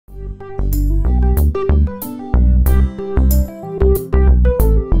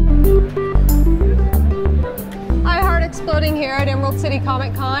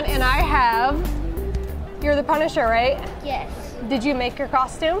Comicon, and I have, you're the Punisher, right? Yes. Did you make your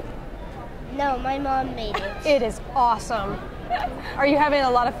costume? No, my mom made it. It is awesome. Are you having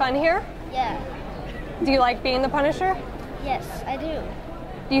a lot of fun here? Yeah. Do you like being the Punisher? Yes, I do.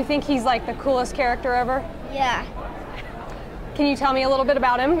 Do you think he's like the coolest character ever? Yeah. Can you tell me a little bit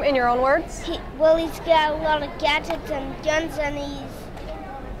about him in your own words? Well, he's got a lot of gadgets and guns, and he's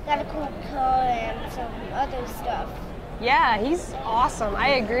got a cool car and some other stuff. Yeah, he's awesome. I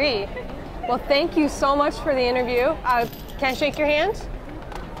agree. Well, thank you so much for the interview. Can I shake your hand?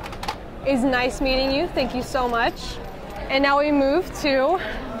 It's nice meeting you. Thank you so much. And now we move to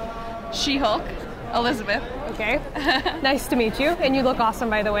She-Hulk, Elizabeth. Okay. Nice to meet you. And you look awesome,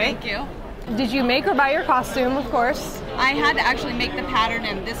 by the way. Thank you. Did you make or buy your costume, of course? I had to actually make the pattern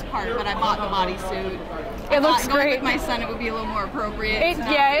in this part, but I bought the bodysuit. It looks going great. With my son, it would be a little more appropriate.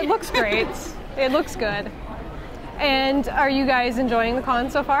 Yeah, it looks great. It looks good. And are you guys enjoying the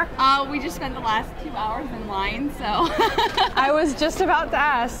con so far? We just spent the last 2 hours in line, so. I was just about to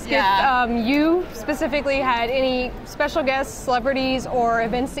ask if you specifically had any special guests, celebrities, or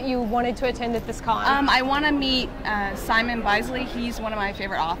events that you wanted to attend at this con. I want to meet Simon Bisley. He's one of my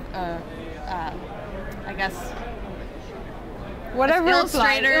favorite, I guess, whatever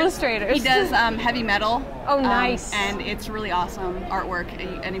illustrators. He does heavy metal. Oh, nice. And it's really awesome artwork.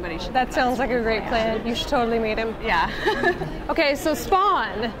 Anybody should. That sounds like a great plan. You should totally meet him. Yeah. Okay, so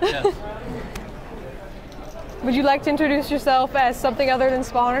Spawn. Yes. Would you like to introduce yourself as something other than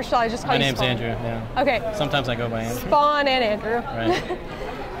Spawn, or shall I just call you Spawn? My name's Andrew, yeah. Okay. Sometimes I go by Andrew. Spawn and Andrew. Right.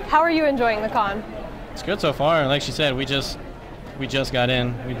 How are you enjoying the con? It's good so far. Like she said, we just got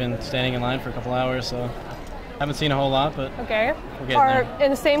in. We've been standing in line for a couple hours, so haven't seen a whole lot, but okay. We're getting there.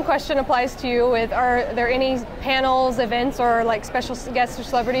 And the same question applies to you. Are there any panels, events, or like special guests or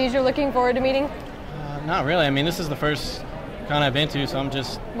celebrities you're looking forward to meeting? Not really. I mean, this is the first con I've been to, so I'm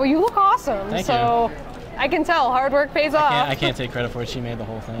just. Well, you look awesome. Thank so you. I can tell hard work pays off. I can't take credit for it. She made the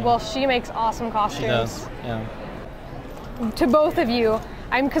whole thing. Well, she makes awesome costumes. She does. Yeah. To both of you,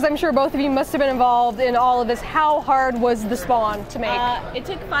 because I'm sure both of you must have been involved in all of this. How hard was the Spawn to make? It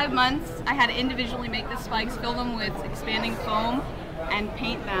took 5 months. I had to individually make the spikes, fill them with expanding foam, and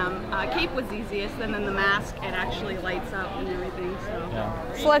paint them. Cape was easiest, and then the mask, it actually lights up and everything. So.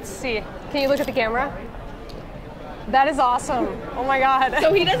 Yeah. So let's see. Can you look at the camera? That is awesome. Oh my God.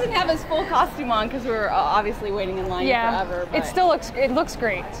 So he doesn't have his full costume on because we're obviously waiting in line forever. But. It looks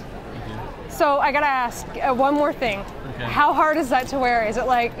great. So I gotta ask one more thing. Okay. How hard is that to wear? Is it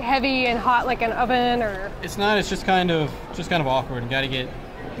like heavy and hot like an oven, or? It's not. It's just kind of awkward. You gotta get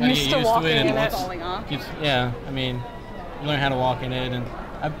used to walking it, in it. Falling off. Yeah. I mean, you learn how to walk in it, and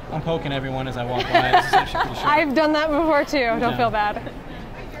I'm poking everyone as I walk by. It's actually pretty short. I've done that before too. Don't feel bad.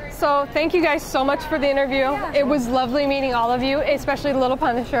 So thank you guys so much for the interview. It was lovely meeting all of you, especially the little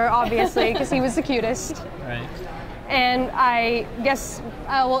Punisher, obviously, because he was the cutest. Right. And I guess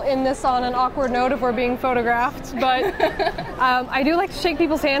I will end this on an awkward note if we're being photographed. But I do like to shake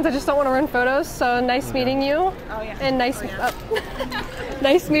people's hands. I just don't want to run photos. So nice meeting you. Oh, yeah. And nice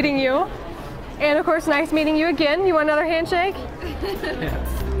meeting you. And of course, nice meeting you again. You want another handshake?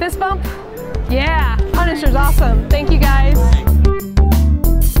 Yeah. Fist bump? Yeah. Punisher's awesome. Thank you guys.